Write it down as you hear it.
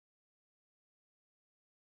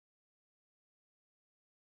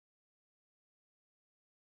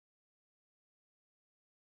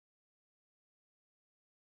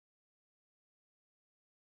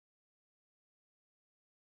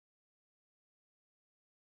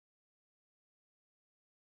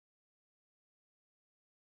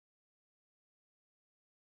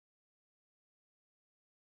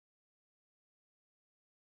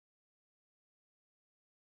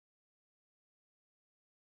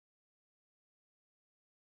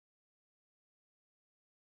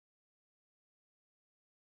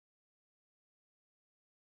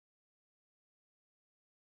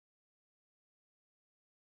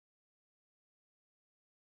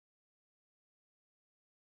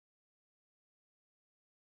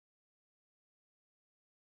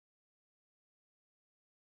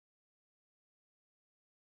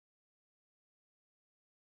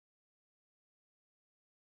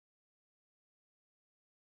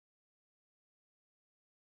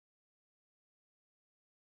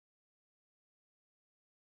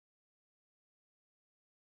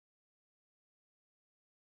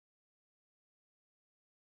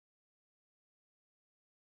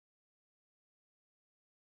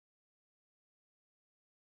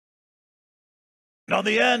On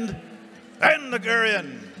the end, and the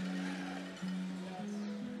Gurion.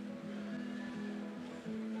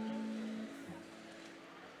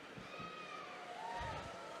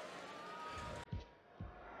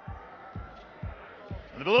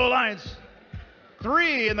 The Blue Alliance,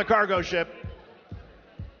 3 in the cargo ship.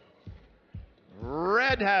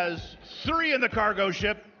 Red has 3 in the cargo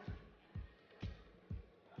ship.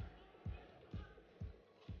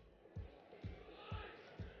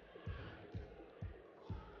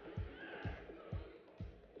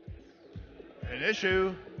 An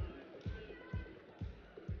issue.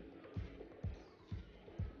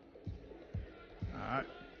 All right.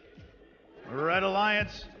 Red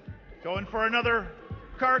Alliance going for another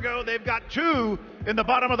cargo. They've got 2 in the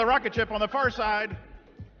bottom of the rocket ship on the far side.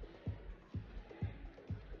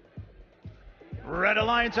 Red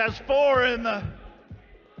Alliance has 4 in the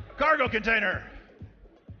cargo container.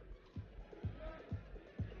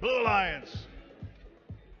 Blue Alliance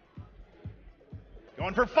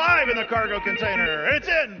going for 5 in the cargo container. It's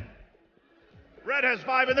in. Red has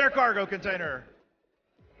 5 in their cargo container.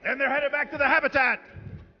 And they're headed back to the habitat.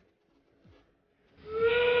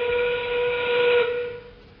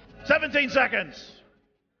 17 seconds.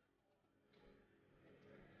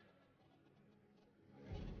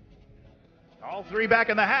 All 3 back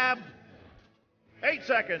in the hab. 8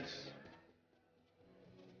 seconds.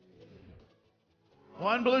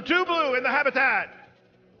 1 blue, 2 blue in the habitat.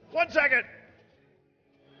 1 second.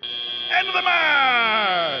 End of the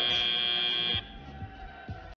match.